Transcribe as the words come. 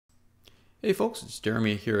Hey folks, it's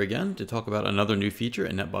Jeremy here again to talk about another new feature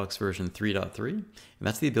in NetBox version 3.3, and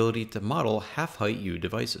that's the ability to model half-height U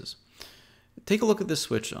devices. Take a look at this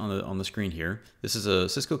switch on the screen here. This is a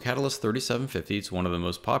Cisco Catalyst 3750. It's one of the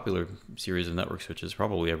most popular series of network switches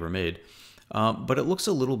probably ever made, but it looks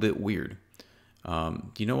a little bit weird. Do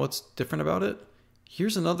you know what's different about it?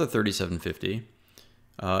 Here's another 3750.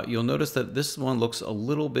 You'll notice that this one looks a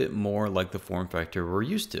little bit more like the form factor we're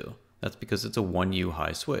used to. That's because it's a 1U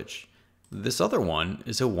high switch. This other one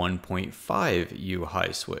is a 1.5U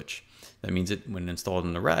high switch. That means that when installed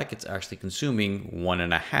in the rack, it's actually consuming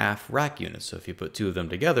 1.5 rack units. So if you put two of them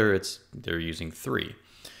together, they're using 3.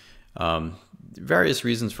 Various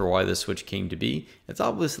reasons for why this switch came to be. It's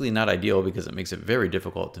obviously not ideal because it makes it very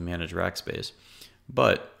difficult to manage rack space.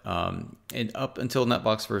 But up until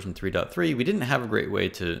NetBox version 3.3, we didn't have a great way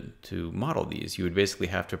to model these. You would basically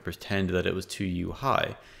have to pretend that it was 2U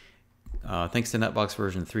high. Thanks to NetBox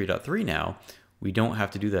version 3.3 now, we don't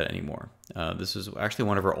have to do that anymore. This is actually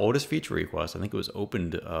one of our oldest feature requests. I think it was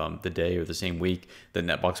opened the day or the same week that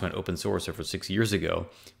NetBox went open source over 6 years ago.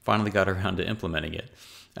 Finally got around to implementing it.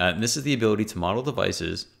 And this is the ability to model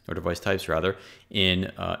devices, or device types rather,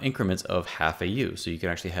 in increments of half a U. So you can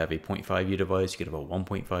actually have a 0.5U device, you could have a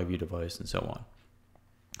 1.5U device, and so on.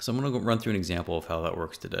 So I'm going to run through an example of how that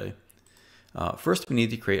works today. First, we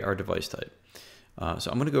need to create our device type.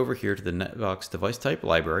 So I'm going to go over here to the NetBox device type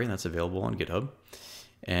library, and that's available on GitHub.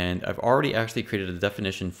 And I've already actually created a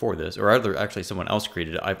definition for this, or rather, actually someone else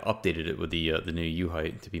created it. I've updated it with the new U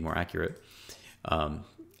height to be more accurate.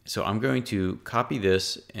 So I'm going to copy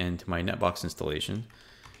this into my NetBox installation,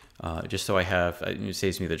 just so I have, it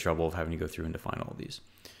saves me the trouble of having to go through and define all of these.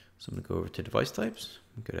 So I'm going to go over to device types,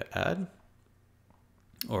 go to add,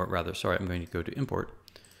 or rather, sorry, I'm going to go to import,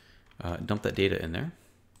 dump that data in there.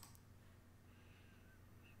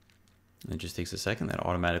 It just takes a second. That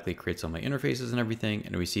automatically creates all my interfaces and everything.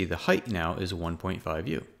 And we see the height now is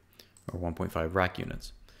 1.5U, or 1.5 rack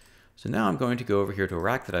units. So now I'm going to go over here to a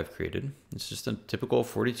rack that I've created. It's just a typical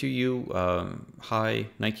 42U high,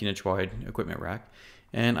 19-inch wide equipment rack.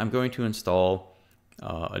 And I'm going to install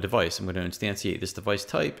a device. I'm going to instantiate this device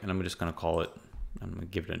type, and I'm just going to call it, I'm going to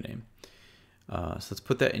give it a name. So let's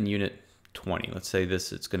put that in unit 20. Let's say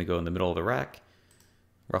it's going to go in the middle of the rack,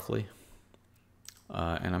 roughly.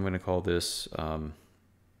 And I'm going to call this, I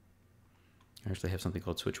actually have something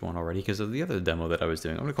called switch 1 already because of the other demo that I was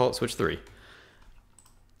doing. I'm going to call it switch 3.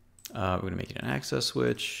 We're going to make it an access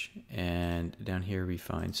switch, and down here we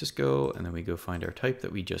find Cisco, and then we go find our type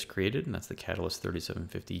that we just created, and that's the Catalyst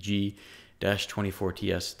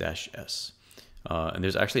 3750G-24TS-S. And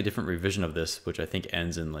there's actually a different revision of this, which I think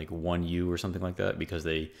ends in like 1U or something like that, because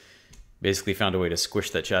they basically found a way to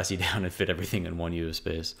squish that chassis down and fit everything in 1U of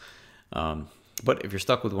space. But if you're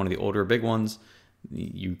stuck with one of the older big ones,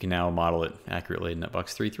 you can now model it accurately in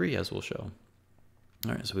NetBox 3.3, as we'll show.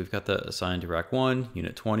 All right, so we've got that assigned to rack 1,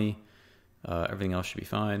 unit 20. Everything else should be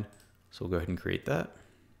fine. So we'll go ahead and create that.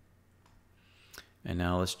 And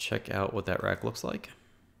now let's check out what that rack looks like.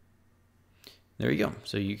 There you go.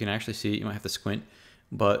 So you can actually see, you might have to squint,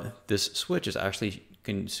 but this switch is actually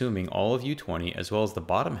consuming all of U20 as well as the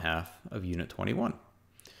bottom half of unit 21.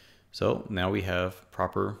 So now we have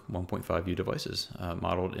proper 1.5U devices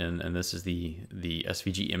modeled in, and this is the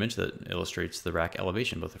SVG image that illustrates the rack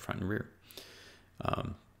elevation, both the front and rear.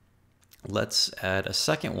 Let's add a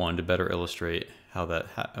second one to better illustrate how that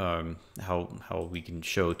how we can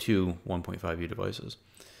show two 1.5U devices.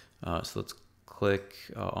 So let's click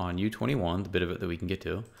on U21, the bit of it that we can get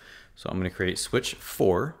to. So I'm going to create switch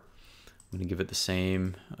 4. I'm going to give it the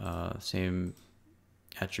same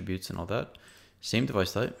attributes and all that, same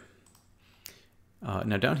device type.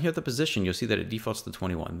 Now down here at the position, you'll see that it defaults to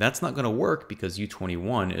 21. That's not going to work because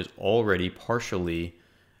U21 is already partially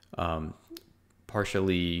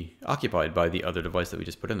occupied by the other device that we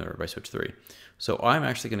just put in there, by switch 3. So I'm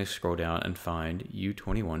actually going to scroll down and find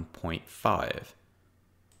U21.5.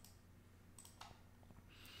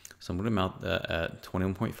 So I'm going to mount that at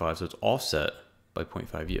 21.5, so it's offset by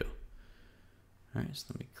 0.5U. All right, so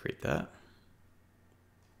let me create that.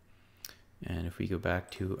 And if we go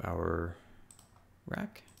back to our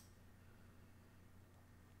rack,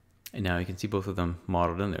 and now you can see both of them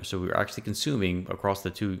modeled in there. So we're actually consuming across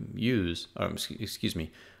the two U's,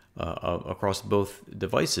 across both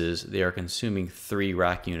devices, they are consuming 3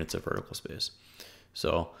 rack units of vertical space.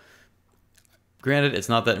 So granted, it's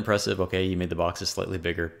not that impressive. Okay, you made the boxes slightly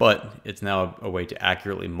bigger, but it's now a way to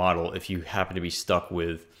accurately model if you happen to be stuck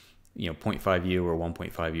with 0.5U or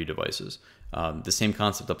 1.5U devices. The same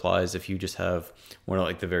concept applies if you just have one of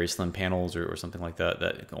like the very slim panels or something like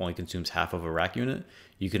that only consumes half of a rack unit.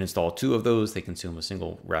 You can install 2 of those, they consume a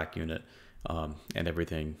single rack unit. and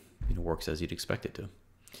everything works as you'd expect it to.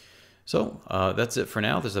 So that's it for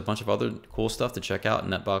now. There's a bunch of other cool stuff to check out in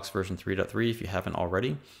NetBox version 3.3 if you haven't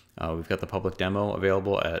already. We've got the public demo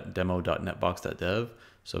available at demo.netbox.dev,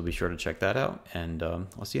 so be sure to check that out, and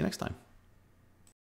I'll see you next time.